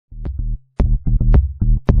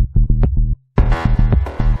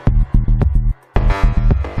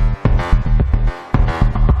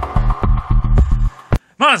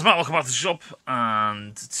Hi, it's Matt, welcome back to the shop,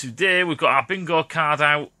 and today we've got our bingo card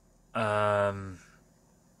out.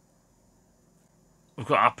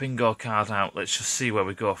 Let's just see where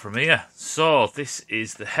we go from here. So, this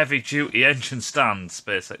is the heavy duty engine stand,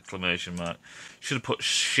 space exclamation mark. Should have put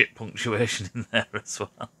shit punctuation in there as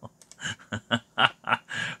well.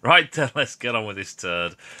 Right then, let's get on with this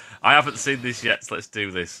turd. I haven't seen this yet, so let's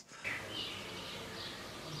do this.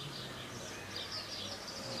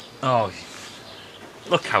 Oh,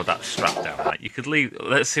 look how that's strapped down. Like, you could leave.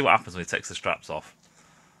 Let's see what happens when he takes the straps off.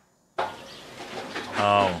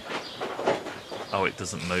 Oh, it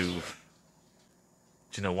doesn't move.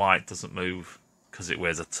 Do you know why it doesn't move? Because it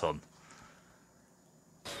weighs a ton.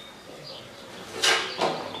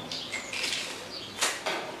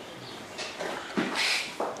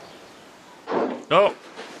 Oh,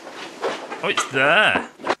 it's there.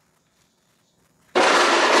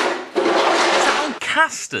 Is that on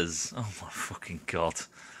casters? Oh my fucking god.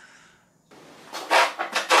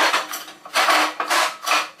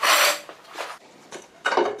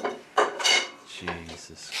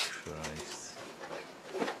 Jesus Christ.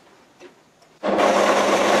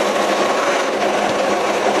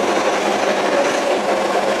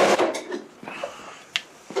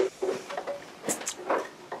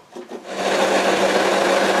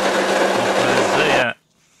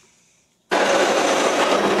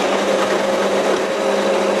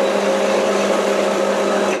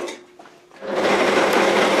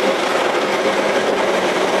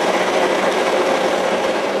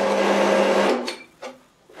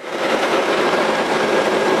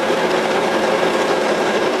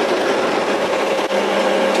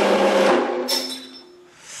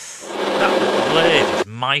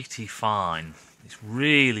 Mighty fine. It's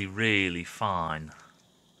really, really fine.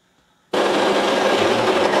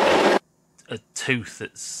 A tooth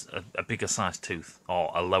that's a bigger size tooth, or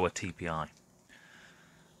a lower TPI.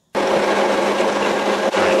 Right,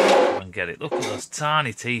 and get it. Look at those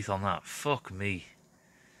tiny teeth on that. Fuck me.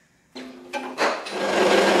 You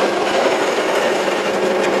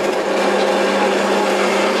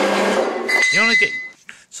want to get.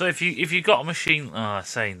 So if you got a machine,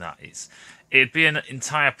 saying that it'd be an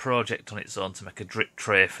entire project on its own to make a drip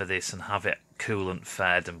tray for this and have it coolant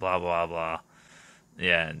fed and blah blah blah.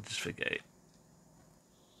 Yeah, and just forget it.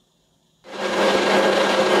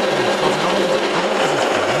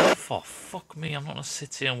 For fuck me, I'm not gonna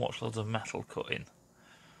sit here and watch loads of metal cutting.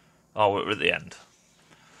 Oh, we're at the end.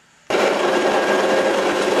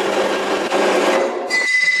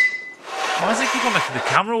 Why does he keep on making the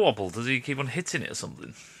camera wobble? Does he keep on hitting it or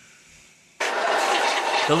something?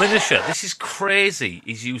 The linisher, this is crazy.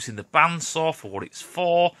 He's using the bandsaw for what it's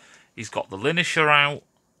for. He's got the linisher out.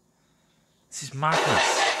 This is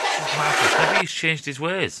madness. Maybe he's changed his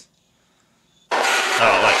ways.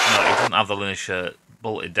 Oh, like, no, he doesn't have the linisher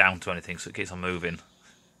bolted down to anything, so it keeps on moving.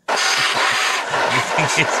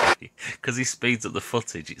 Because he speeds up the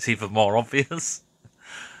footage, it's even more obvious.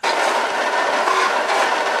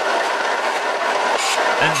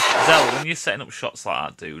 And Zell, when you're setting up shots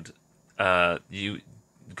like that, dude, you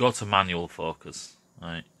go to manual focus.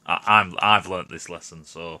 Right? I've learnt this lesson,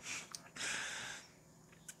 so.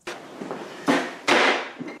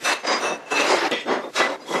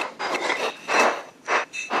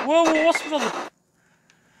 Whoa! What's with all the?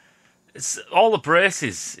 It's all the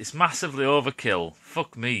braces. It's massively overkill.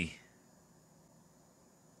 Fuck me.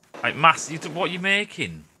 Like what are you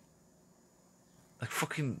making? Like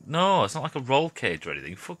fucking no! It's not like a roll cage or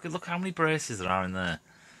anything. Fucking look how many braces there are in there.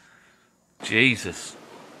 Jesus.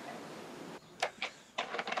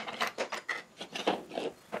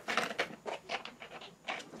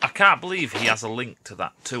 I can't believe he has a link to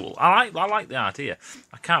that tool. I like the idea.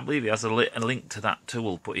 I can't believe he has a link to that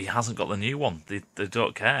tool, but he hasn't got the new one. They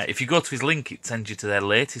don't care. If you go to his link, it sends you to their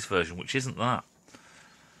latest version, which isn't that.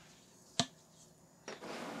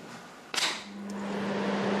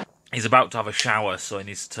 He's about to have a shower, so he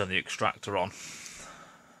needs to turn the extractor on.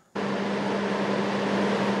 Dude,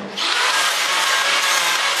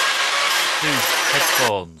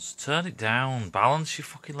 headphones. Turn it down. Balance your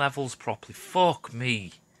fucking levels properly. Fuck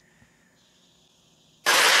me.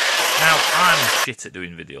 Now, I'm shit at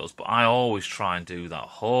doing videos, but I always try and do that.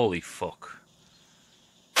 Holy fuck.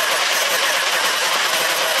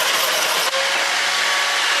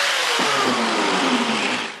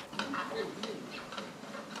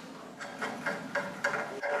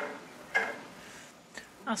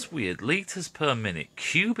 That's weird. Litres per minute.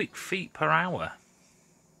 Cubic feet per hour.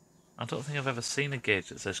 I don't think I've ever seen a gauge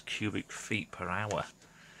that says cubic feet per hour.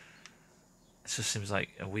 It just seems like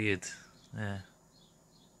a weird... Yeah.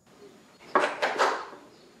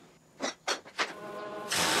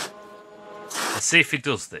 Let's see if he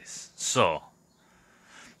does this. So,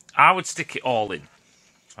 I would stick it all in,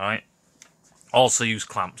 right? Also use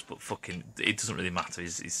clamps, but fucking, it doesn't really matter.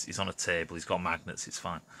 He's on a table, he's got magnets, it's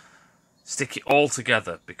fine. Stick it all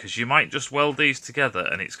together, because you might just weld these together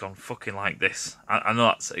and it's gone fucking like this. I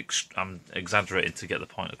know I'm exaggerating to get the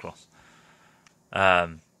point across.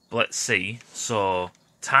 But let's see. So,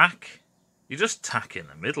 tack. You just tack in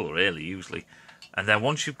the middle, really, usually. And then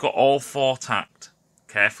once you've got all 4 tacked,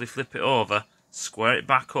 carefully flip it over, square it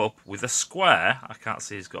back up with a square. I can't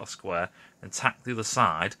see he's got a square. And tack the other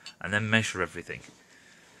side, and then measure everything.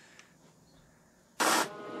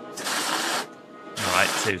 Alright,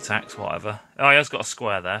 2 tacks, whatever. Oh, he has got a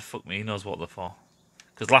square there. Fuck me, he knows what they're for.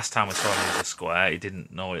 Because last time we saw him use a square, he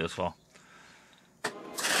didn't know what it was for.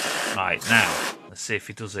 Right, now, let's see if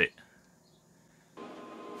he does it.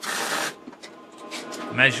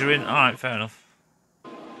 Measuring, alright, fair enough.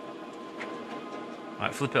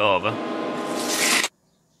 Right, flip it over.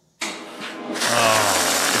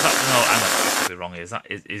 Oh, is that, no, hang on, I could be wrong here.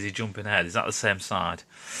 Is he jumping ahead? Is that the same side?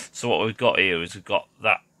 So what we've got here is we've got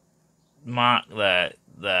that mark there,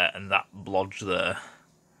 and that blodge there.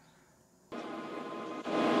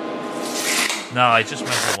 No, I just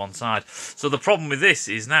measured one side. So the problem with this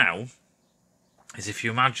is now, is if you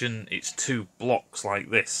imagine it's 2 blocks like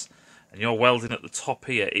this, and you're welding at the top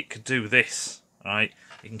here, it could do this, right?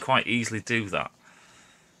 You can quite easily do that.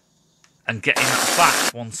 And getting that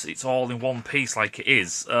back once it's all in one piece like it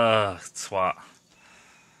is, twat. What's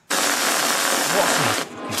that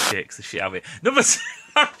fucking shakes the shit out of it? Number 2,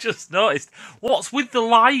 I've just noticed, what's with the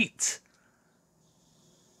light?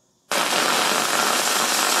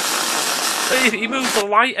 He moves the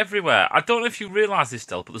light everywhere. I don't know if you realise this,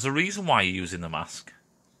 Del, but there's a reason why you're using the mask.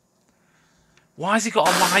 Why has he got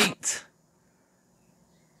a light?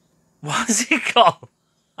 Why has he got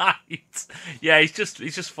a light? Yeah, he's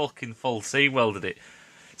just fucking full C welded it.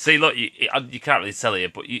 See, look, you can't really tell here,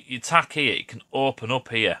 but you tack here, it can open up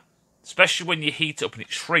here. Especially when you heat it up and it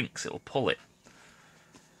shrinks, it'll pull it.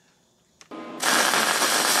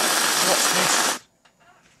 What's this?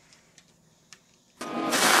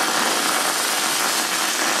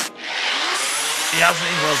 He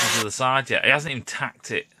hasn't even welded to the side yet. He hasn't even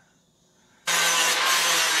tacked it.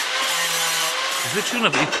 He's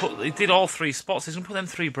literally he did all 3 spots. He's going to put them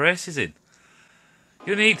 3 braces in.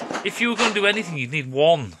 You need, if you were going to do anything, you'd need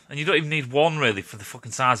 1. And you don't even need 1, really, for the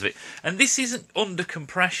fucking size of it. And this isn't under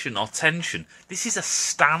compression or tension. This is a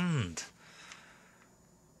stand.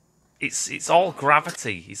 It's all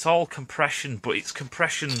gravity. It's all compression, but it's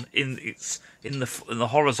compression in the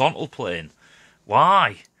horizontal plane.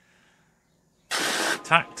 Why?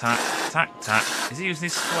 Tack, tack, tack, tack. Is he using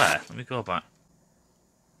his square? Let me go back.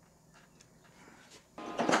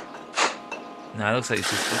 No, it looks like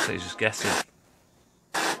he's just guessing.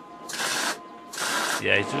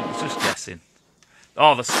 Yeah, he's just guessing.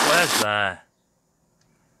 Oh, the square's there.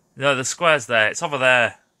 No, the square's there. It's over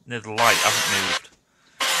there near the light. Hasn't moved.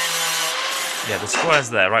 Yeah, the square's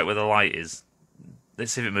there, right where the light is.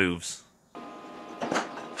 Let's see if it moves.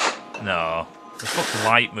 No. The fucking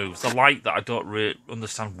light moves. The light that I don't really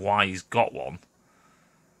understand why he's got one.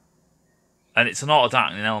 And it's an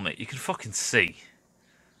auto-darkening helmet. You can fucking see.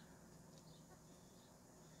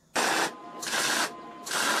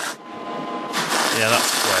 Yeah, that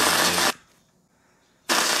square didn't move.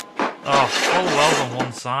 Oh, full weld on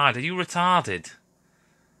one side. Are you retarded?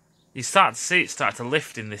 You start to see it start to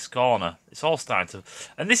lift in this corner. It's all starting to...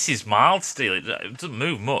 And this is mild steel. It doesn't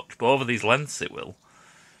move much, but over these lengths it will.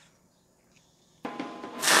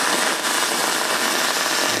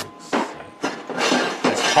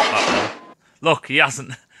 It's hot, that though. Look, he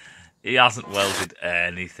hasn't welded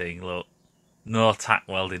anything, look. No tack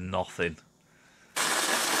welding, nothing.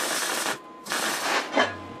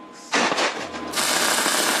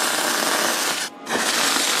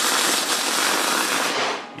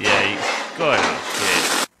 Yeah, he's going out of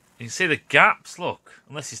shit. You can see the gaps, look.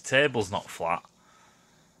 Unless his table's not flat.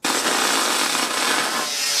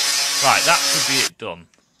 Right, that should be it done.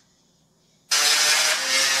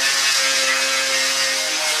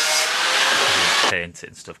 Paint it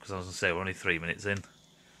and stuff, because I was going to say we're only 3 minutes in.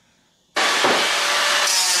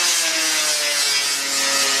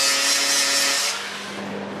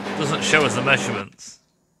 Doesn't show us the measurements.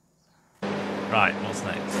 Right, what's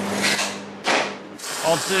next?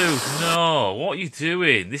 Oh, dude, no. What are you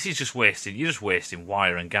doing? This is just wasting... You're just wasting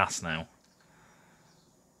wire and gas now.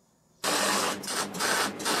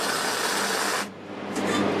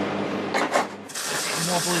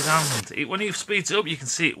 Wobble his hand. When he speeds it up, you can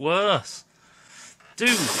see it worse.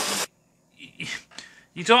 Dude,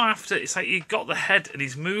 you don't have to... It's like you've got the head and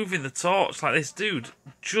he's moving the torch like this. Dude,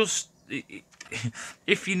 just...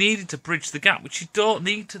 if you needed to bridge the gap, which you don't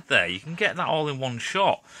need to there, you can get that all in one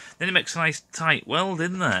shot. Then it makes a nice tight weld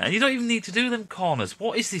in there. And you don't even need to do them corners.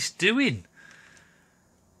 What is this doing?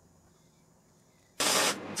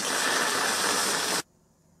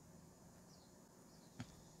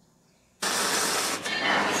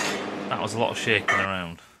 That was a lot of shaking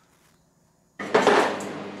around.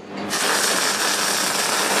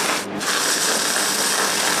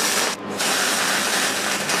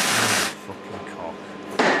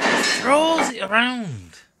 Throws it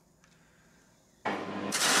around.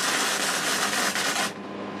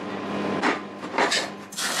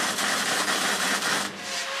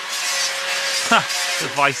 Ha! The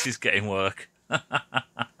vice is getting work.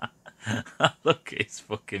 Look at his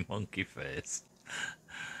fucking monkey face.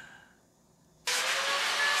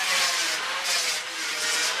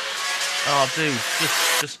 Oh, dude,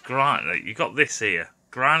 just grind. Like, you got this here.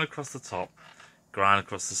 Grind across the top. Grind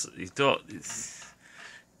across the. You don't.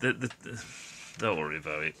 Don't worry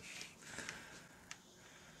about it.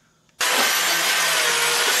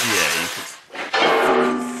 Yeah, he just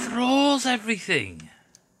throws everything.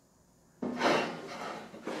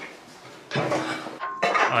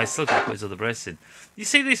 Oh, he's still got to put his other brace in. You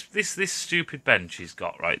see this stupid bench he's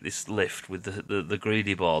got, right? This lift with the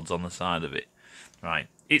greedy boards on the side of it, right?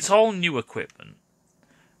 It's all new equipment.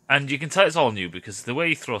 And you can tell it's all new because the way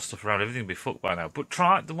you throw stuff around, everything will be fucked by now. But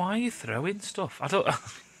why are you throwing stuff? I don't...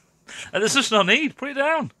 And there's just no need. Put it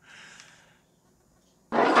down.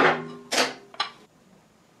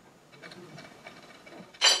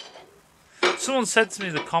 Someone said to me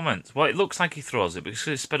in the comments, well, it looks like he throws it because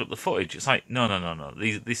it's sped up the footage. It's like, no.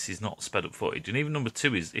 This is not sped up footage. And even number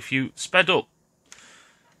 2 is, if you sped up...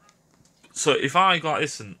 So if I got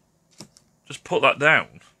this and just put that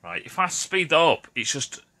down, right, if I speed that up, it's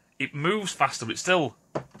just... It moves faster, but it's still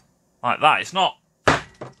like that. It's not...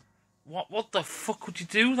 What the fuck would you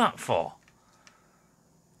do that for?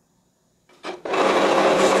 Just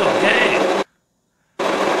don't get it.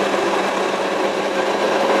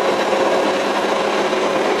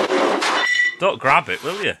 Don't grab it,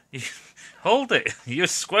 will you? Hold it. You're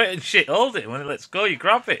squirting shit. Hold it. When it lets go, you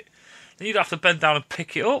grab it. Then you'd have to bend down and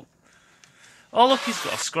pick it up. Oh, look, he's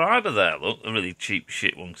got a scriber there. Look, a really cheap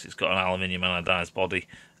shit one because it's got an aluminium anodized body.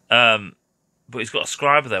 But he's got a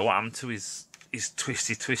scriber there. What happened to his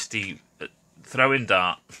twisty throwing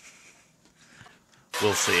dart?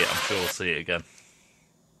 We'll see it. I'm sure we'll see it again.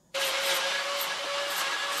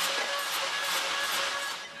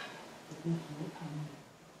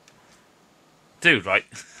 Dude, right?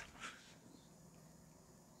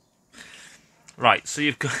 Right, so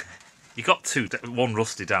you got one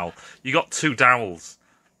rusty dowel. You got 2 dowels.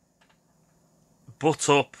 Butt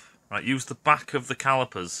up. Right, use the back of the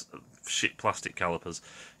calipers. Shit plastic calipers.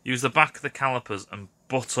 Use the back of the calipers and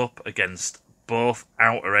butt up against both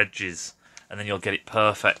outer edges, and then you'll get it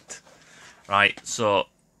perfect. Right, so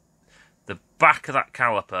the back of that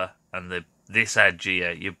caliper and this edge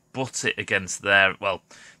here, you butt it against there. Well,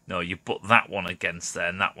 no, you butt that one against there,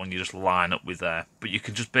 and that one you just line up with there. But you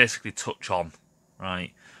can just basically touch on,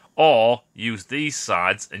 right? Or use these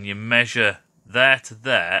sides and you measure there to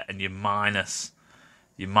there, and you minus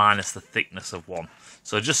the thickness of one.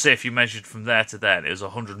 So just say if you measured from there to there and it was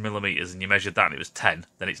 100 millimeters, and you measured that and it was 10,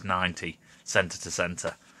 then it's 90 centre to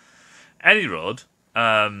centre. Any road,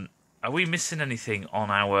 are we missing anything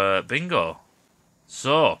on our bingo?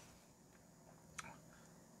 So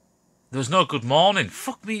there was no good morning.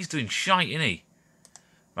 Fuck me, he's doing shite, isn't he?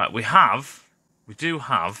 Right, we do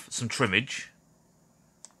have some trimmage.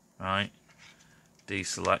 Right,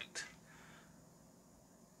 deselect.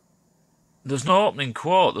 There's no opening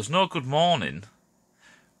quote. There's no good morning.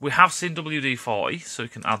 We have seen WD-40, so we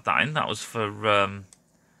can add that in. That was for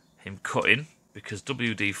him cutting, because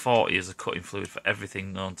WD-40 is a cutting fluid for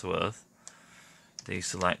everything known to Earth.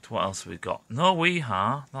 Deselect. What else have we got? No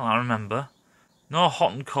Weeha. No, I remember. No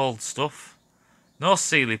hot and cold stuff. No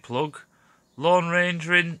Sealy plug. Lone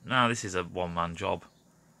Rangering. No, this is a one-man job.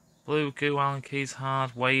 Blue goo, Allen keys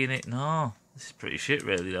hard. Weighing it. No. This is pretty shit,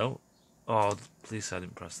 really, though. Oh, please say I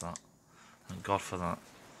didn't press that. Thank God for that.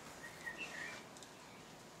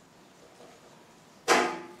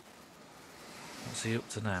 What's he up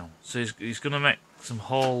to now? So he's going to make some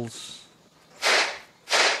holes.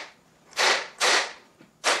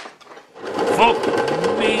 Fuck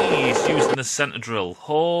me! He's using the centre drill.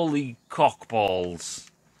 Holy cockballs.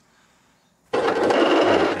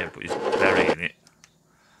 Yeah, but he's burying it.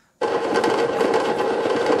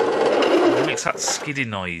 It makes that skidding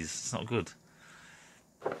noise. It's not good.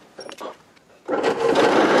 Too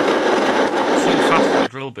fast for the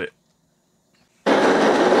drill bit.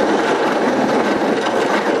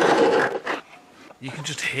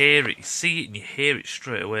 hear it. You see it and you hear it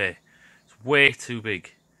straight away. It's way too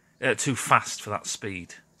big. Too fast for that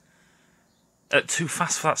speed. Too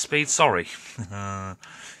fast for that speed, sorry.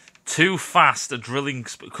 Too fast a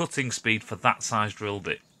cutting speed for that size drill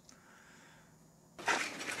bit.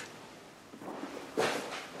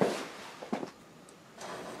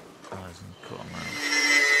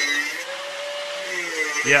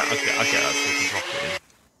 Yeah, I get that, so you can drop it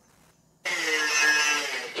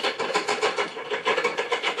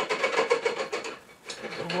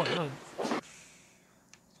in. What? No.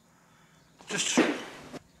 Just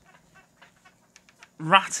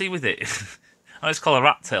ratty with it. I just call a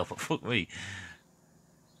rat tail, but fuck me.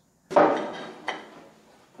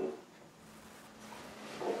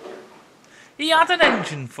 He had an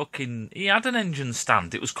engine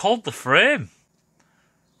stand. It was called the frame.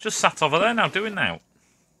 Just sat over there now, doing now.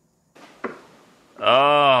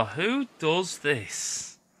 Oh, who does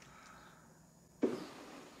this?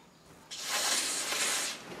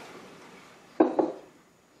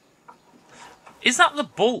 Is that the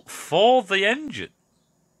bolt for the engine?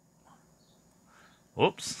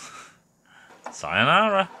 Whoops.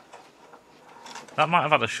 Sayonara. That might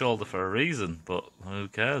have had a shoulder for a reason, but who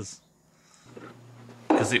cares?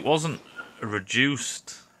 Because it wasn't a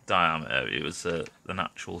reduced diameter, it was an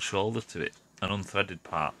actual shoulder to it. An unthreaded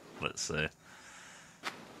part, let's say.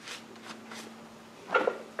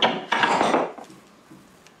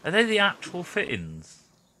 Are they the actual fittings?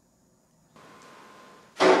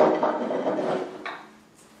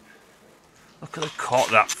 Look at the cut,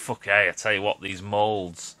 that fuck, hey, I tell you what, these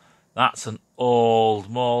moulds. That's an old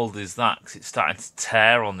mould, is that? 'Cause it's starting to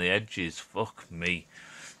tear on the edges. Fuck me.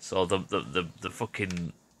 So the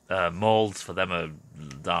fucking moulds for them are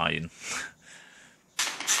dying.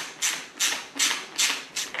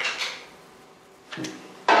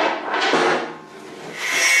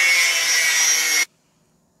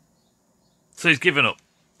 So he's given up.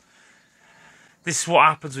 This is what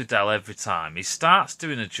happens with Dell every time. He starts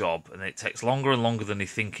doing a job and it takes longer and longer than he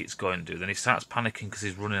thinks it's going to. Then he starts panicking because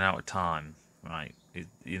he's running out of time. Right?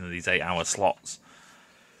 You know, these 8-hour slots.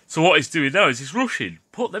 So what he's doing now is he's rushing.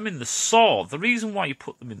 Put them in the saw. The reason why you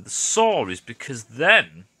put them in the saw is because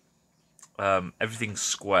then everything's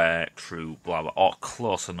square, true, blah, blah, or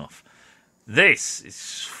close enough. This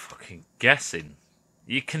is fucking guessing.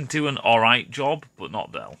 You can do an alright job, but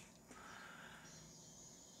not Dell.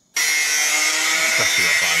 Especially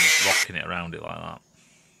not by rocking it around it like that.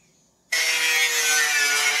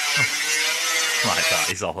 Like that,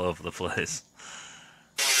 he's all over the place.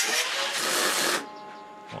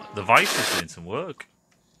 What, the vice is doing some work.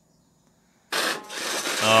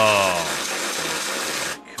 Oh,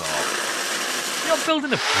 God. You're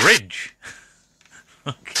building a bridge.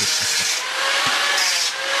 Okay.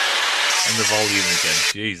 And the volume again.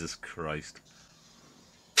 Jesus Christ.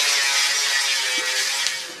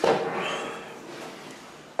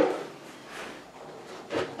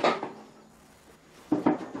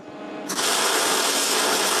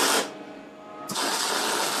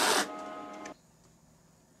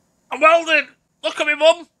 I'm welding! Look at me,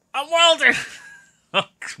 Mum! I'm welding!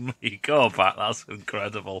 Fuck me, go back, that's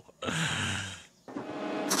incredible.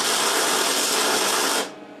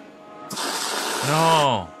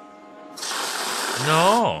 No.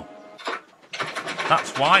 No.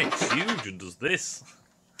 That's why it's huge and does this.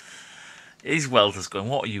 His welder's going,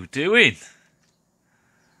 what are you doing?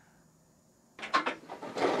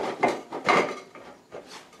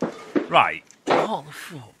 Right. What the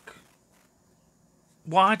fuck?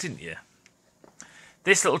 Why didn't you?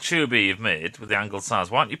 This little tubey you've made with the angled sides,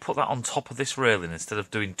 why don't you put that on top of this railing instead of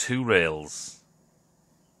doing two rails?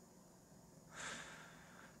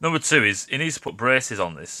 Number two is, he needs to put braces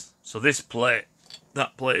on this. So this plate,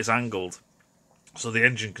 that plate is angled. So the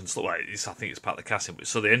engine can slot, I think it's part of the casting, but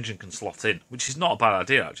so the engine can slot in, which is not a bad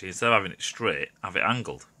idea actually. Instead of having it straight, have it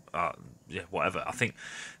angled. Yeah, whatever. I think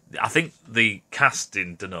the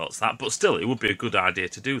casting denotes that, but still, it would be a good idea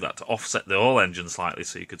to do that, to offset the whole engine slightly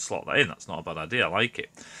so you could slot that in. That's not a bad idea, I like it.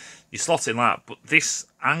 You slot it in like that, but this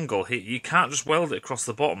angle here, you can't just weld it across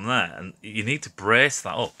the bottom there, and you need to brace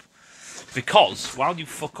that up. Because while you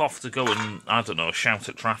fuck off to go and, I don't know, shout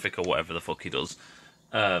at traffic or whatever the fuck he does,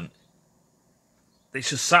 it's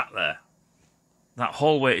just sat there. That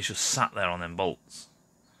whole weight is just sat there on them bolts.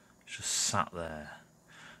 It's just sat there.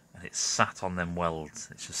 And it's sat on them welds.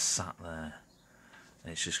 It's just sat there.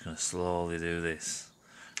 And it's just going to slowly do this.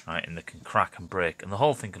 Right, and they can crack and break. And the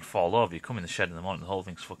whole thing can fall over. You come in the shed in the morning, the whole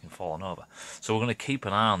thing's fucking falling over. So we're going to keep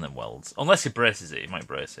an eye on them welds. Unless he braces it, he might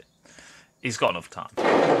brace it. He's got enough time.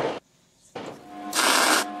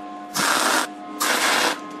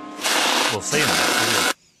 We'll see in the next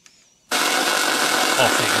video. Oh,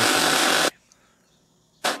 see,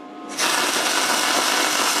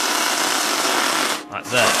 like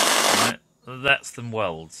there, right? That's them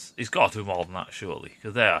welds. He's got to do more than that, surely,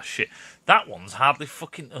 because they are shit. That one's hardly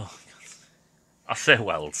fucking... Oh, I say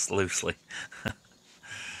welds, loosely.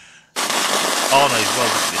 Oh no, he's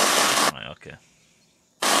welded this. Right, okay.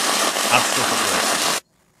 I'd still put the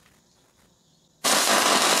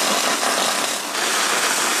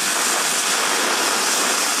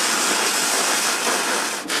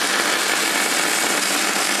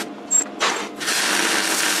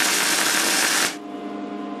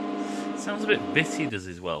Sounds a bit bitty, does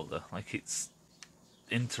his welder, like it's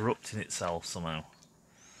interrupting itself somehow.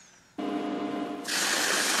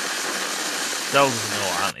 Dell doesn't know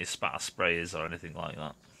what anti-spatter spray is or anything like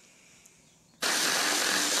that.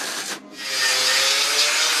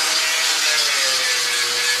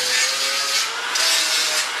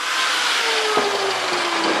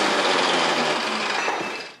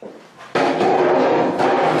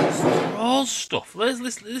 This is raw stuff.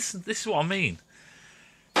 Listen, this is what I mean.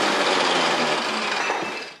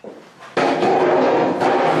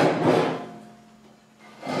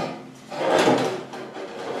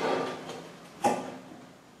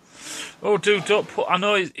 Oh, dude, don't put... I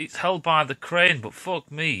know it's held by the crane, but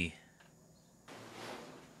fuck me.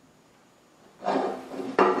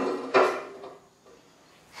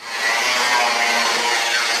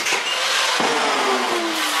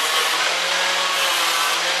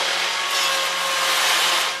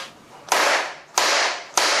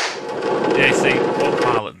 Yeah, see, what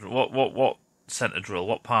pilot... What centre drill?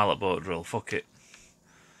 What pilot boat drill? Fuck it.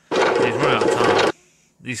 He's running out of time.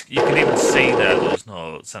 You can even see there's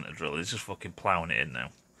no centre drill. He's just fucking ploughing it in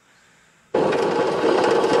now.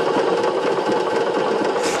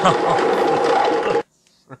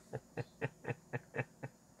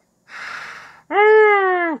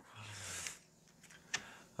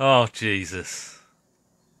 Oh, Jesus.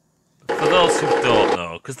 For those who don't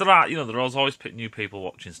know, because there's always new people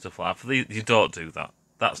watching stuff like that. For these, you don't do that.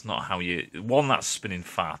 That's not how you... One, that's spinning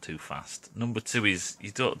far too fast. Number two is,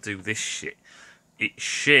 you don't do this shit. Its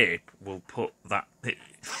shape will put that...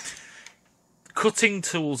 Cutting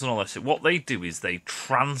tools and all this, what they do is they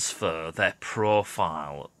transfer their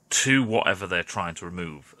profile to whatever they're trying to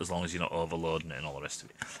remove, as long as you're not overloading it and all the rest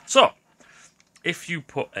of it. So, if you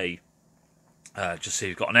put a... just say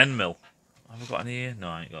you've got an end mill. Have I got any here? No,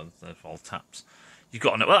 I ain't got... They're all taps. You've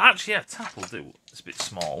got an... Well, actually, yeah, a tap will do. It's a bit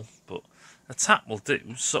small, but a tap will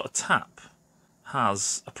do. So a tap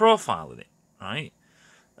has a profile in it, right?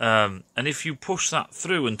 And if you push that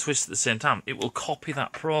through and twist at the same time, it will copy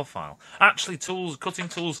that profile. Actually, cutting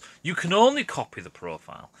tools, you can only copy the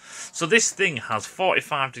profile. So this thing has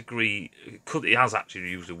 45-degree... It has actually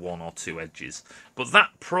usually one or two edges. But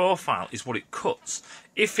that profile is what it cuts.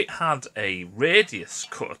 If it had a radius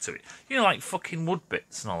cutter to it, like fucking wood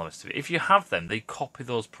bits and all the rest of it, if you have them, they copy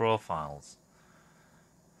those profiles.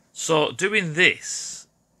 So doing this,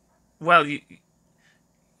 well, you're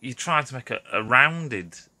trying to make a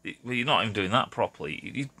rounded... Well, you're not even doing that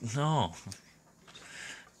properly. No.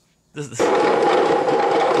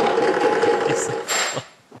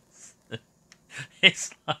 It's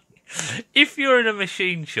like... If you're in a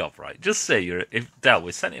machine shop, right, just say if Del,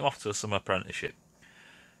 we sent him off to a summer apprenticeship.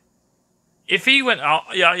 If he went, oh,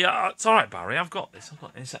 yeah, it's all right, Barry, I've got this.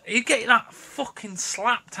 He'd get that fucking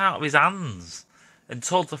slapped out of his hands and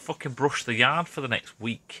told to fucking brush the yard for the next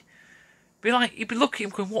week. He'd be looking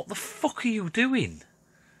at him going, what the fuck are you doing?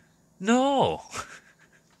 No.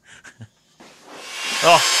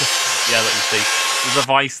 Oh, yeah, let me see. There's a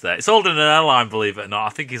vice there. It's older than an airline, believe it or not. I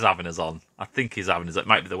think he's having us on. It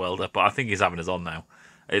might be the welder, but I think he's having us on now.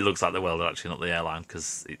 It looks like the welder, actually, not the airline,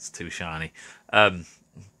 because it's too shiny. Don't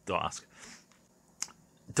ask.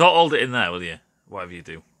 Don't hold it in there, will you? Whatever you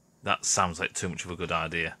do. That sounds like too much of a good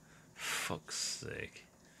idea. Fuck's sake.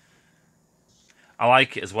 I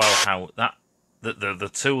like it as well how the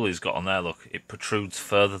tool he's got on there, look, it protrudes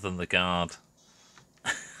further than the guard.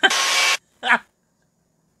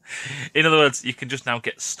 In other words, you can just now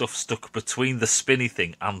get stuff stuck between the spinny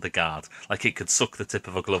thing and the guard. Like it could suck the tip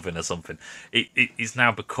of a glove in or something. It's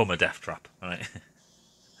now become a death trap, right?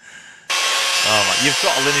 Oh my, you've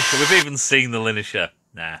got a linisher. We've even seen the linisher.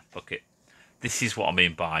 Nah, fuck it. This is what I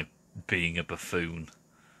mean by being a buffoon.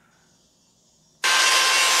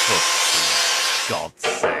 For God's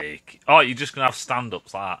sake. Oh, you're just going to have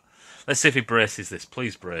stand-ups like that. Let's see if he braces this.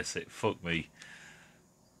 Please brace it. Fuck me.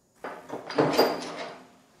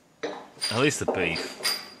 At least the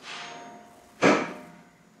beef. Oh,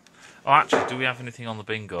 actually, do we have anything on the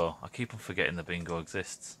bingo? I keep on forgetting the bingo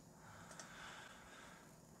exists.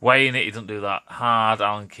 Weighing it, he doesn't do that. Hard,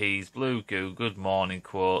 Allen keys, blue goo, good morning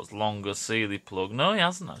quotes, longer, Sealy plug. No, he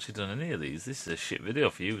hasn't actually done any of these. This is a shit video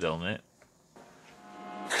for you, Del, mate.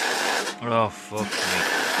 Oh, fuck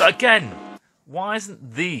me. But again, why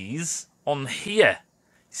isn't these on here?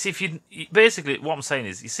 See, if you basically, what I'm saying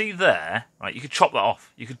is, you see there, right? You could chop that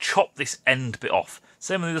off. You could chop this end bit off.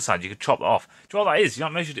 Same on the other side. You could chop that off. Do you know what that is? You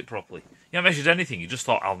haven't measured it properly. You haven't measured anything. You just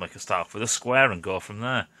thought, I'll make a start off with a square and go from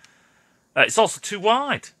there. It's also too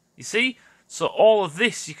wide. You see? So all of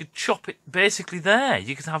this, you could chop it basically there.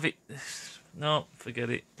 You could have it. No, forget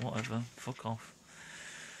it. Whatever. Fuck off.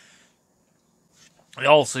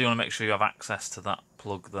 Also, you want to make sure you have access to that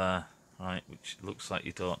plug there, right? Which looks like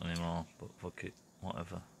you don't anymore. But fuck it.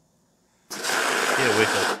 Whatever. Here we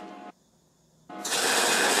go.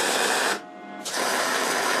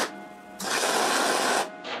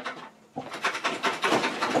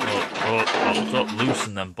 Oh, don't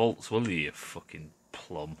loosen them bolts, will you, you fucking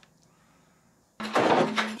plum? Back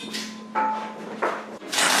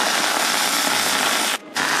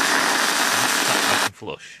and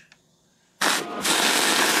flush.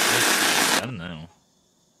 I don't know.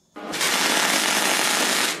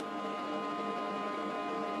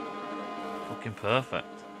 Fucking perfect.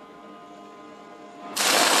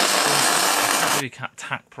 I can't believe you can't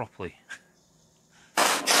tack properly.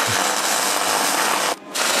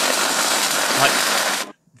 Like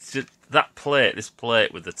that plate, this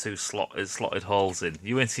plate with the two slotted holes in.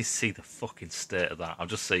 You ain't see the fucking state of that. I've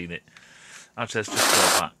just seen it. Actually, let's just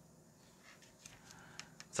go back.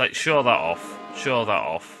 It's like show that off. Show that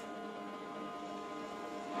off.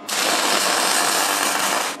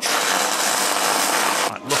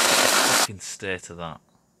 Look at the fucking state of that.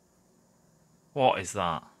 What is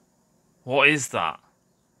that? What is that?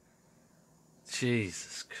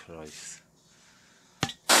 Jesus Christ.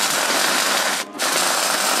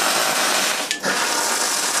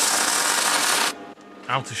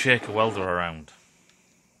 How to shake a welder around.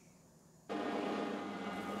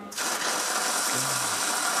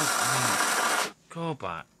 Go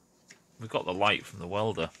back. We've got the light from the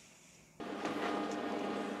welder.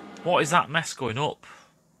 What is that mess going up?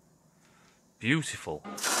 Beautiful.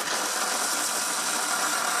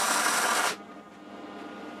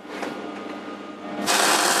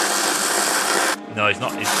 No, he's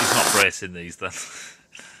not bracing these then.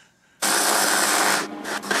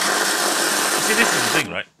 See, this is the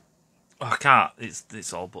thing, right? Oh, I can't.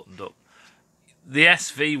 It's all buttoned up. The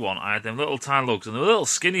SV one, I had them little tiny lugs, and they were little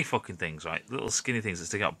skinny fucking things, right? Little skinny things that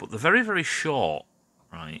stick out, but they're very, very short,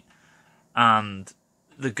 right? And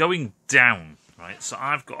they're going down, right? So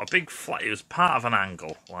I've got a big flat. It was part of an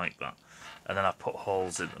angle like that, and then I put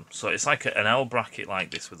holes in them. So it's like an L bracket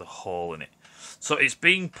like this with a hole in it. So it's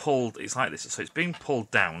being pulled. It's like this. So it's being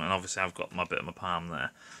pulled down, and obviously I've got my bit of my palm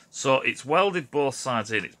there. So it's welded both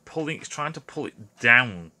sides in. It's pulling. It's trying to pull it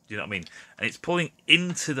down. Do you know what I mean? And it's pulling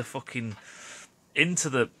into the fucking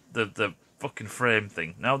the fucking frame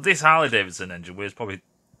thing. Now this Harley Davidson engine weighs probably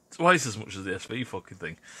twice as much as the SV fucking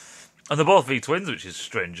thing, and they're both V twins, which is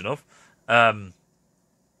strange enough. But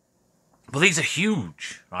these are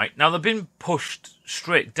huge, right? Now they've been pushed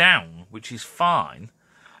straight down, which is fine.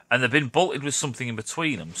 And they've been bolted with something in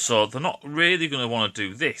between them, so they're not really going to want to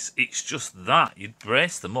do this. It's just that you'd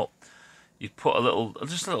brace them up. You'd put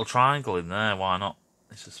just a little triangle in there. Why not?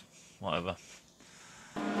 It's just whatever.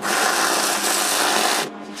 And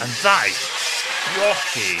that is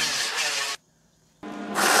shocking.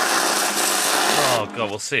 Oh god,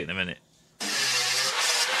 we'll see it in a minute.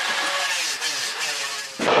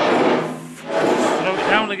 Throw it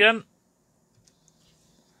down again.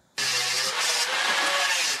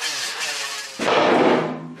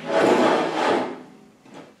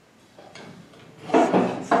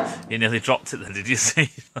 He nearly dropped it then, did you see?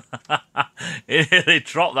 He nearly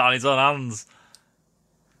dropped that on his own hands.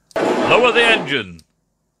 Lower the engine!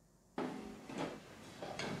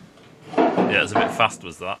 Yeah, it's a bit fast,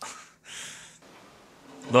 was that?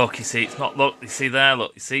 Look, you see, it's not, look, you see there,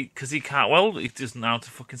 look, you see, because he can't weld, he doesn't know how to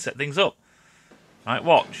fucking set things up. Right,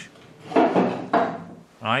 watch.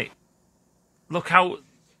 Right. Look how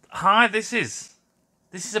high this is.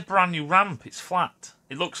 This is a brand new ramp, it's flat.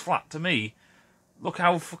 It looks flat to me. Look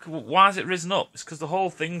how fucking... Why has it risen up? It's because the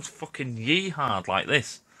whole thing's fucking yee-hard like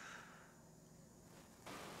this.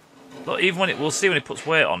 Look, even when we'll see when it puts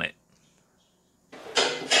weight on it.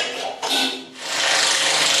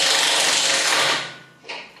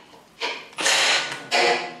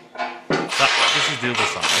 This is the other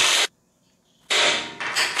side.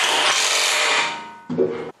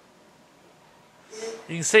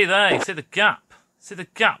 You can see there, you can see the gap. See the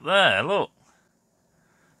gap there, look.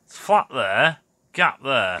 It's flat there. Gap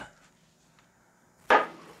there.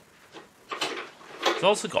 It's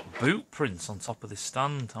also got boot prints on top of this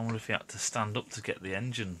stand. I wonder if you had to stand up to get the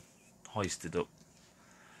engine hoisted up.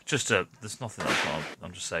 There's nothing else.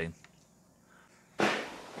 I'm just saying.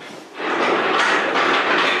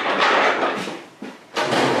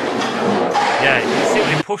 Yeah, you can see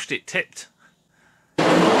when he pushed it, tipped. You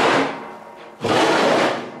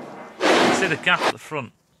can see the gap at the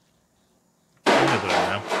front.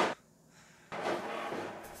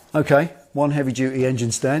 Okay, one heavy-duty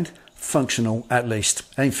engine stand, functional at least.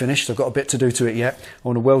 Ain't finished, I've got a bit to do to it yet. I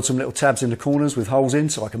want to weld some little tabs in the corners with holes in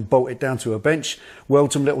so I can bolt it down to a bench,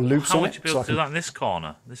 weld some little loops on it. How would you be able to do that in this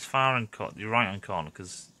corner, this far-hand corner, your right-hand corner,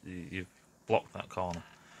 because you've blocked that corner?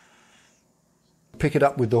 Pick it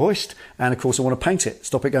up with the hoist, and of course I want to paint it,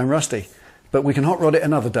 stop it going rusty. But we can hot rod it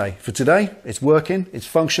another day. For today, it's working, it's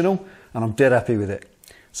functional, and I'm dead happy with it.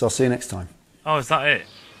 So I'll see you next time. Oh, is that it?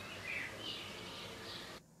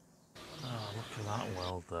 Oh, look at that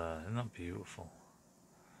weld there. Isn't that beautiful?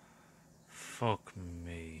 Fuck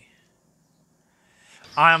me.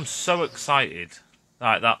 I am so excited.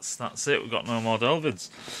 Right, that's it. We've got no more Delvids.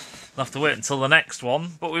 I'll have to wait until the next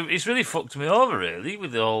one. But he's really fucked me over, really,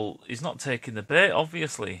 with the whole... He's not taking the bait,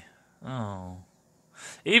 obviously. Oh.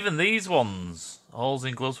 Even these ones. Holes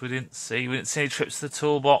in gloves we didn't see. We didn't see any trips to the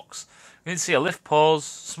toolbox. We didn't see a lift pause.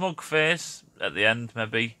 Smug face at the end,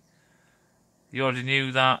 maybe. You already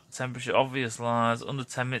knew that. Temperature, obvious lies. Under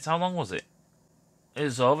 10 minutes. How long was it? It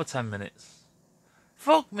was over 10 minutes.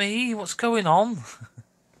 Fuck me, what's going on?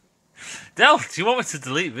 Del, do you want me to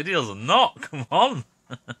delete videos or not? Come on.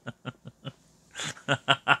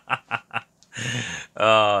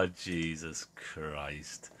 Oh, Jesus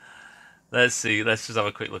Christ. Let's see. Let's just have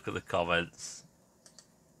a quick look at the comments.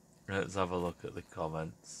 Let's have a look at the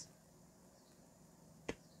comments.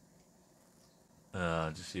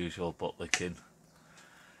 Just usual butt licking.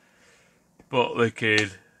 Butt licking.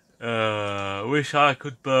 Wish I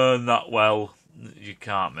could burn that well. You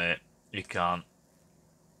can't, mate. You can't.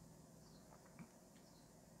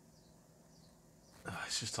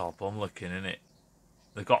 It's just all bum licking, innit?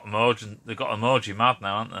 They've got emoji mad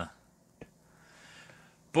now, haven't they?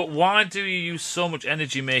 But why do you use so much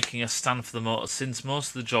energy making a stand for the motor, since most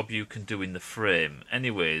of the job you can do in the frame?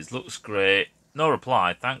 Anyways, looks great. No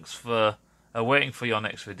reply. Thanks for waiting for your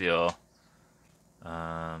next video.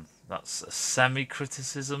 That's a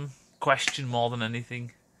semi-criticism. Question more than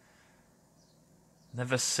anything.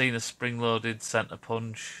 Never seen a spring-loaded centre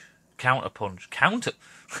punch. Counter punch. Counter...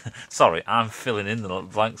 Sorry, I'm filling in the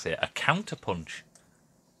blanks here. A counter punch.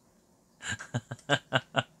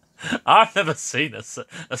 I've never seen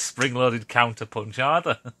a spring-loaded counter punch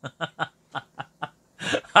either.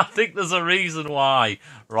 I think there's a reason why,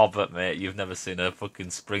 Robert, mate, you've never seen a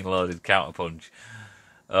fucking spring-loaded counter punch.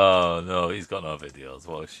 Oh, no, he's got no videos.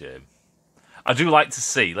 What a shame. I do like to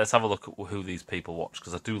see, let's have a look at who these people watch,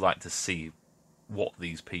 because I do like to see what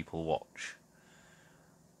these people watch.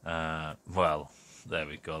 Well, there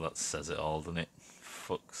we go, that says it all, doesn't it?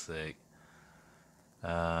 Fuck's sake.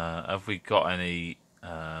 Have we got any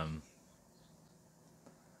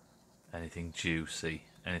anything juicy?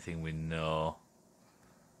 Anything we know?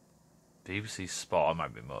 BBC Sport, I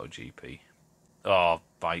might be MotoGP. Oh,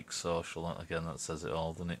 Bike Social, again, that says it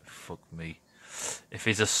all, doesn't it? Fuck me. If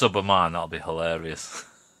he's a sub of mine, that'll be hilarious.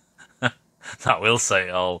 That will say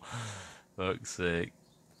it all. Fuck's sake.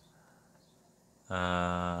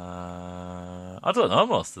 I don't know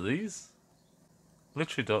most of these.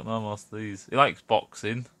 Literally don't know most of these. He likes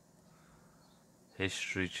boxing.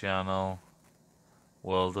 History Channel.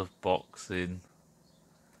 World of Boxing.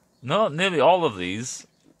 No, nearly all of these.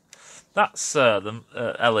 That's the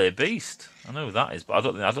LA Beast. I know who that is, but I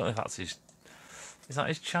don't know if that's his. Is that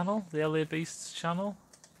his channel? The LA Beast's channel?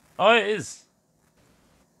 Oh, it is.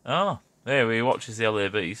 Oh, there he watches the LA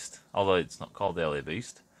Beast, although it's not called the LA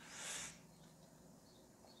Beast.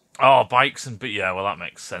 Oh, bikes and... yeah, well, that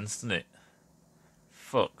makes sense, doesn't it?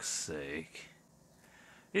 Fuck's sake.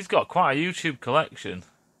 He's got quite a YouTube collection.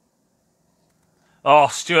 Oh,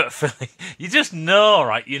 Stuart Philly. You just know,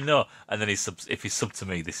 right? You know. And then if he's sub to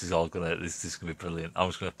me, this is gonna be brilliant. I'm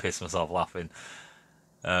just gonna piss myself laughing.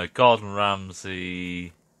 Gordon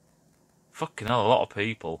Ramsay. Fucking hell, a lot of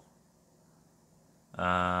people.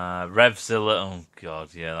 Revzilla. Oh,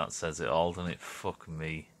 God, yeah, that says it all, doesn't it? Fuck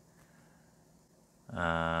me.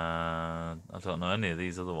 I don't know any of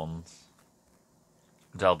these other ones.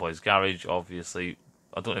 Del Boy's Garage, obviously.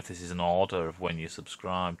 I don't know if this is an order of when you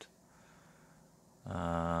subscribed.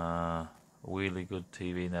 Really Good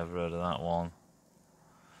TV, never heard of that one.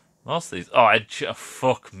 Most of these... Oh,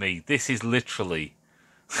 fuck me. This is literally...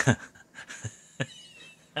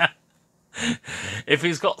 If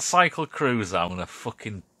he's got Cycle Cruiser, I'm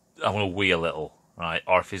gonna wee a little. right?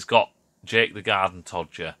 Or if he's got Jake the Garden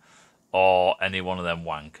Todger or any one of them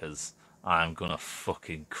wankers, I'm gonna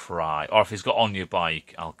fucking cry. Or if he's got On Your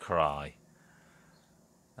Bike, I'll cry.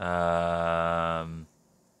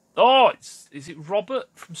 Is it Robert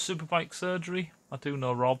from Superbike Surgery? I do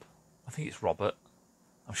know Rob. I think it's Robert.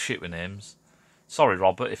 I'm shit with names. Sorry,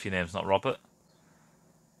 Robert, if your name's not Robert.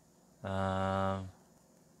 No,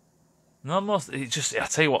 I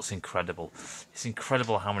tell you what's incredible. It's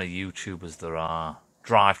incredible how many YouTubers there are.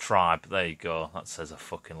 Drive Tribe, there you go. That says a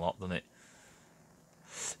fucking lot, doesn't it?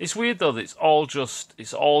 It's weird though that it's all just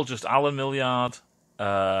Alan Millyard,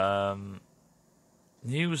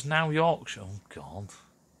 News Now Yorkshire. Oh God,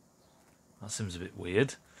 that seems a bit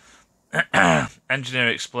weird. Engineer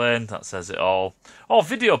Explained, that says it all. Oh,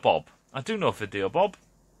 Video Bob. I do know Video Bob.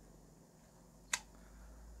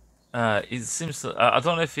 It seems that I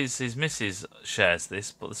don't know if his missus shares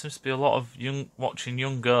this, but there seems to be a lot of watching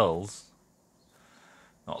young girls.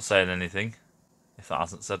 Not saying anything, if that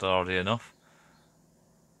hasn't said already enough.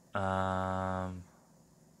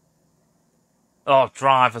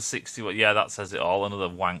 Driver 60. Yeah, that says it all. Another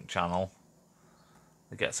wank channel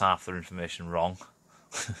that gets half their information wrong.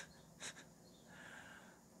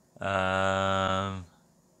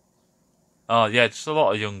 Just a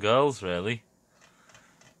lot of young girls, really.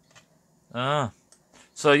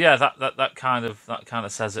 So yeah, that kind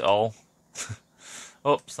of says it all.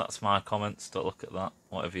 Oops, that's my comments. Don't look at that.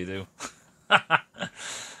 Whatever you do.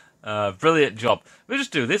 Brilliant job. We'll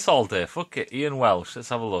just do this all day. Fuck it. Ian Welsh. Let's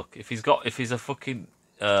have a look. If he's a fucking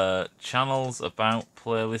channels about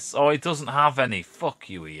playlists. Oh, he doesn't have any. Fuck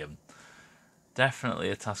you, Ian. Definitely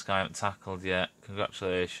a task I haven't tackled yet.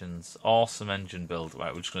 Congratulations. Awesome engine build.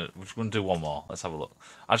 Right, we're just gonna do one more. Let's have a look.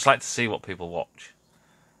 I'd just like to see what people watch.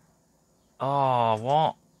 Oh,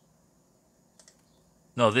 what?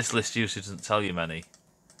 No, this list usage doesn't tell you many.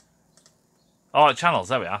 Oh, channels,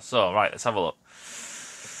 there we are. So, right, let's have a look.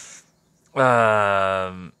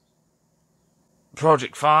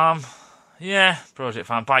 Project Farm. Yeah, Project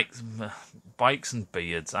Farm. Bikes and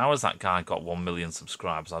Beards. How has that guy got 1 million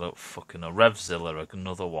subscribers? I don't fucking know. Revzilla,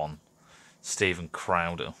 another one. Stephen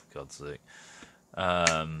Crowder. Oh, God's sake.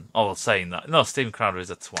 Saying that. No, Stephen Crowder is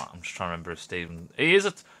a twat. I'm just trying to remember if Stephen... He is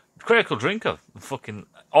a critical drinker. Fucking...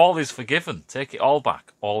 All is forgiven. Take it all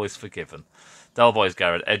back. All is forgiven. Del Boys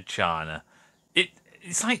Garrett, Ed China.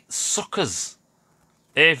 It's like suckers.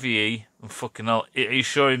 AVE and fucking hell. Are you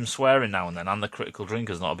sure him swearing now and then? And the critical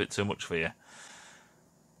drinker's not a bit too much for you?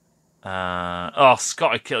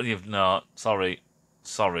 Scotty Kill, you've no. Sorry.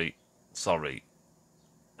 Shade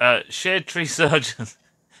Tree Surgeon.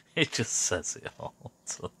 It just says it all.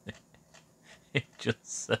 It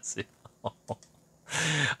just says it all.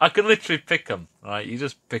 I can literally pick them, right? You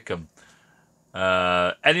just pick them.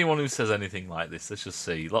 Anyone who says anything like this, let's just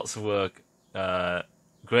see. Lots of work.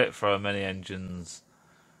 Great for many engines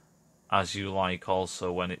as you like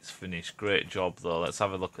also when it's finished. Great job though. Let's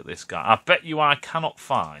have a look at this guy. I bet you I cannot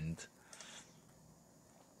find...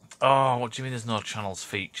 Oh, what do you mean there's no channels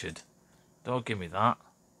featured? Don't give me that.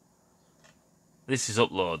 This is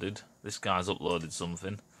uploaded. This guy's uploaded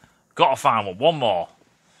something. Gotta find one. One more.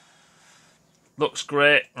 Looks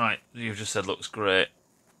great. Right, you've just said looks great.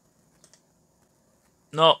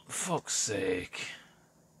 No, fuck's sake.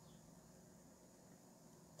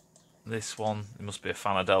 This one, he must be a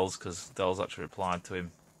fan of Dell's because Dell's actually replied to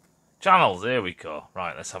him. Channels, here we go.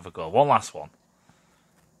 Right, let's have a go. One last one.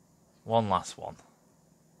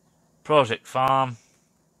 Project Farm.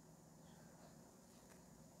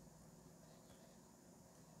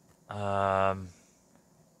 Guy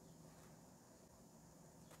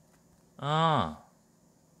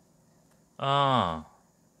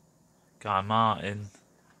Martin.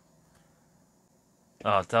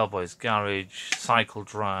 Del Boys Garage. Cycle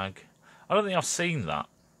Drag. I don't think I've seen that.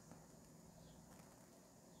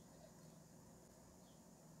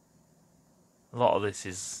 A lot of this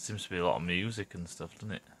seems to be a lot of music and stuff,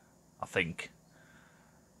 doesn't it? I think.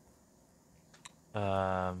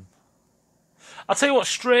 I'll tell you what's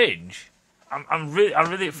strange. I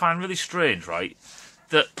really find really strange, right?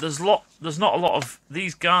 That there's not a lot of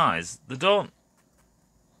these guys. There's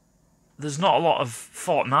not a lot of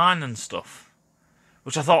Fortnite and stuff,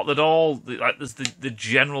 which I thought that all like there's the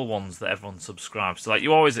general ones that everyone subscribes to. Like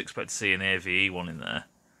you always expect to see an AVE one in there.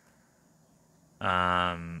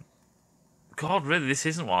 God, really, this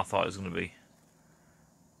isn't what I thought it was going to be.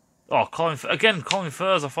 Oh, Colin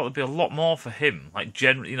Furs. I thought there'd be a lot more for him, like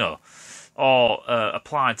generally, or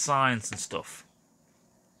applied science and stuff.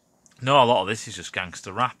 No, a lot of this is just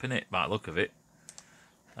gangster rap, innit, by the look of it.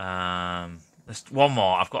 There's one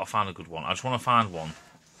more. I've got to find a good one. I just want to find one.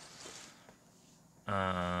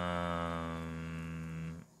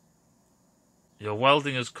 Your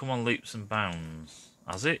welding has come on leaps and bounds.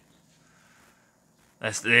 Has it?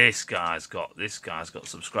 This guy's got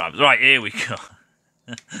subscribers. Right, here we go.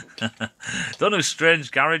 Don't know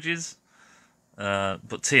Strange Garages. But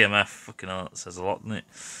TMF, fucking hell, that says a lot, doesn't it?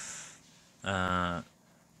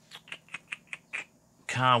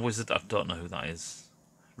 Car Wizard, I don't know who that is.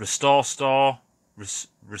 Restore Store.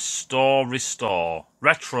 Restore.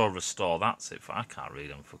 Retro Restore, that's it. I can't read,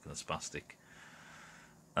 I'm fucking a spastic.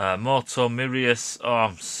 Moto Mirius.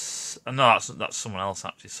 Oh, no, that's someone else,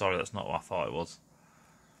 actually. Sorry, that's not what I thought it was.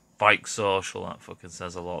 Bike Social, that fucking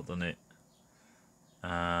says a lot, doesn't it?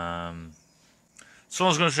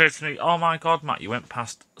 Someone's going to say to me, "Oh my God, Matt, you went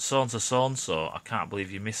past so-and-so, so-and-so. I can't believe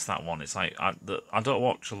you missed that one." It's like, I don't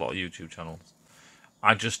watch a lot of YouTube channels.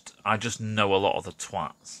 I just know a lot of the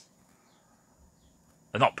twats.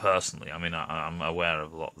 Not personally, I mean, I'm aware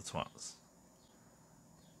of a lot of the twats.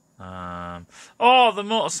 The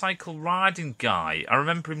motorcycle riding guy. I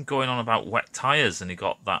remember him going on about wet tyres and he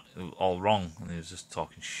got that all wrong and he was just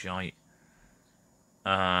talking shite.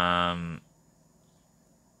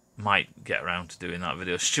 Might get around to doing that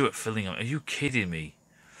video. Stuart Fillingham, are you kidding me?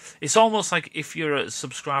 It's almost like if you're a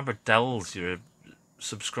subscriber Dells, you're a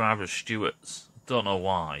subscriber Stuart's. Don't know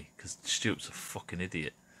why, because Stuart's a fucking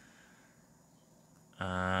idiot.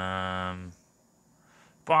 But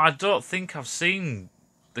I don't think I've seen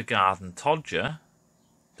The Garden Todger.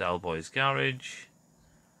 Del Boy's Garage.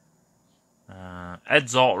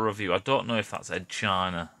 Ed's Auto Review. I don't know if that's Ed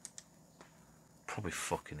China. Probably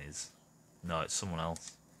fucking is. No, it's someone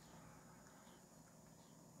else.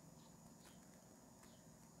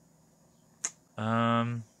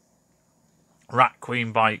 Rat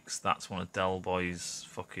Queen Bikes, that's one of Del Boy's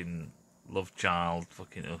fucking love child,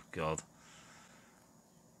 fucking, oh God.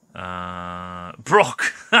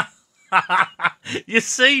 Brock. You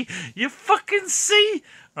fucking see,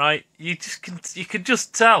 right? You can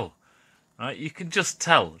just tell, right? You can just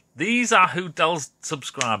tell. These are who Del's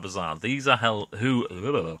subscribers are. These are who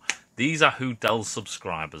Del's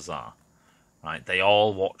subscribers are, right? They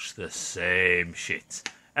all watch the same shit.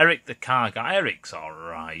 Eric the car guy. Eric's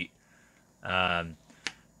alright.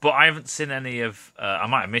 But I haven't seen any of... I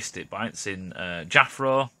might have missed it, but I haven't seen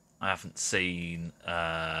Jaffro. I haven't seen...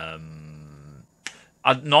 none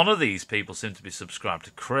of these people seem to be subscribed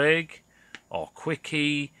to Craig, or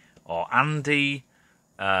Quickie, or Andy.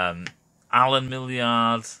 Alan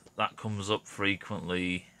Milliard. That comes up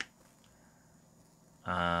frequently.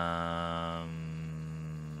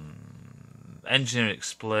 Engineering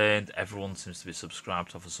Explained, everyone seems to be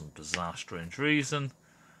subscribed to for some bizarre, strange reason.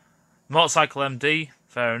 Motorcycle MD,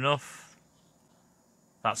 fair enough.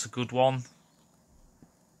 That's a good one.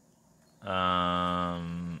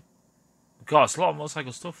 God, it's a lot of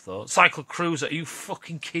motorcycle stuff, though. Cycle Cruiser, are you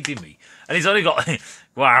fucking kidding me? And he's only got...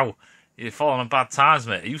 Wow, you're falling on bad times,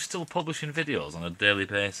 mate. Are you still publishing videos on a daily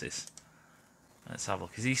basis? Let's have a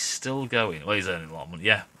look. Is he still going? Well, he's earning a lot of money.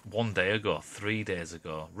 Yeah, 1 day ago, 3 days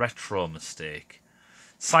ago. Retro Mistake.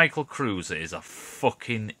 Cycle Cruiser is a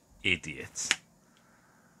fucking idiot.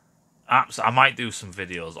 I might do some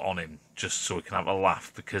videos on him just so we can have a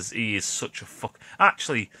laugh because he is such a fuck.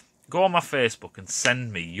 Actually, go on my Facebook and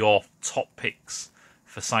send me your top picks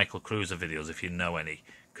for Cycle Cruiser videos if you know any,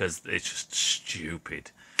 because it's just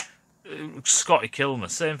stupid. Scotty Kilmer,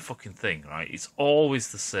 same fucking thing, right? It's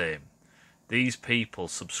always the same. These people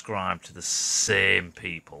subscribe to the same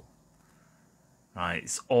people. Right,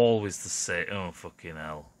 it's always the same. Oh, fucking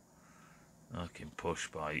hell. Fucking push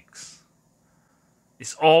bikes.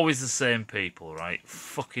 It's always the same people, right?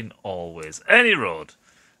 Fucking always. Any road.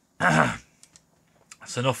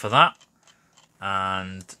 That's enough of that.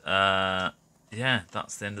 And, yeah,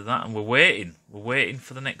 that's the end of that. And we're waiting. We're waiting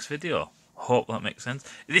for the next video. Hope that makes sense.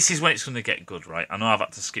 This is when it's going to get good, right? I know I've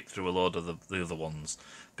had to skip through a load of the other ones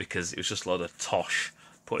because it was just a load of tosh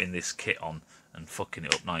putting this kit on and fucking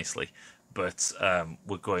it up nicely. But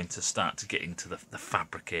we're going to start to get into the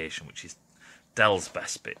fabrication, which is Del's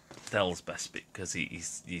best bit. Del's best bit, because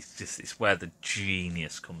he's just, it's where the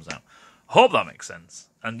genius comes out. Hope that makes sense.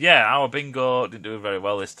 And yeah, our bingo didn't do very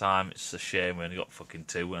well this time. It's a shame we only got fucking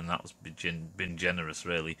 2, and that was been generous,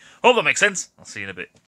 really. Hope that makes sense. I'll see you in a bit.